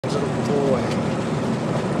little boy.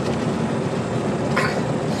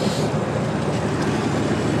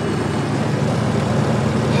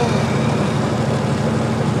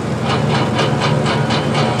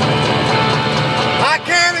 I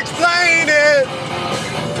can't explain it,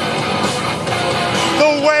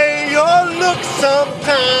 the way you look sometimes.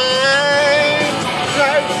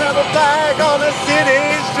 Stripes of a flag on a city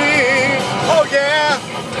street, oh yeah.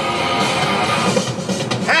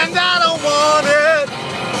 And I don't want it,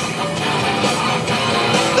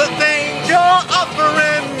 the things you're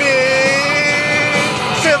offering me.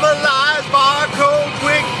 Civilized barcode,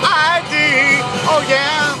 quick ID, oh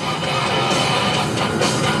yeah.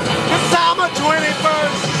 'Cause I'm a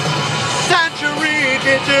 21st century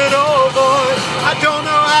digital boy. I don't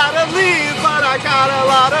know how to leave, but I got a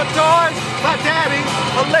lot of toys. My daddy's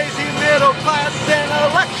a lazy middle class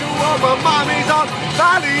intellectual. My mommy's on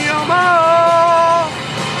Valium. Oh,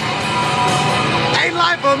 ain't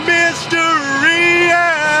life a mystery?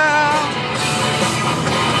 Yeah.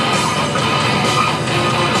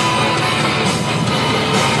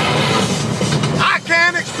 I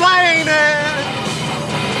can't explain it,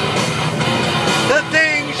 the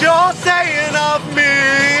things you're saying of me.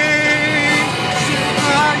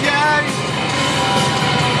 Yeah.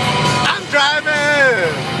 I'm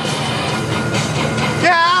driving.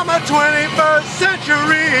 Yeah, I'm a 21st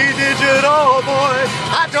century digital boy.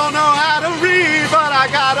 I don't know how to read, but I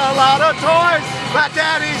got a lot of toys. My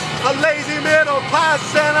daddy's a lazy middle class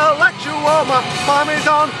intellectual. My mommy's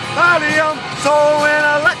on Valium, so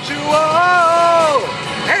intellectual.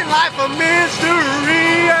 Ain't life a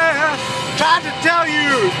mystery? Yeah. Tried to tell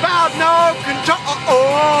you about no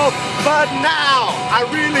control, but now I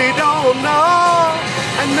really don't know.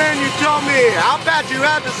 And then you told me how bad you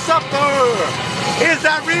had to suffer. Is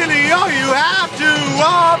that really all you have to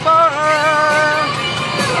offer?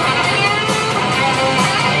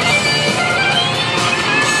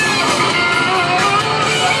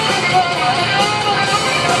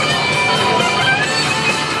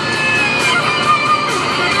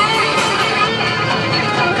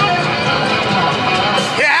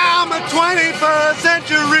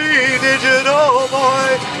 Century digital boy.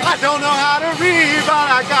 I don't know how to read, but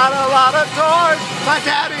I got a lot of toys. My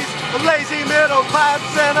daddy's a lazy middle class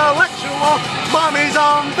intellectual. Mommy's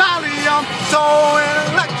on Valium, so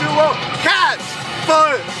intellectual. Cats,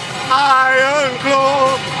 foot, iron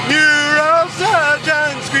claw,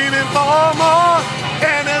 neurosurgeon screaming for more.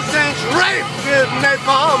 Innocence raped with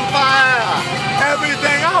napalm fire.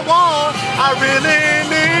 Everything I want, I really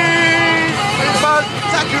need. But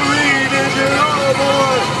century digital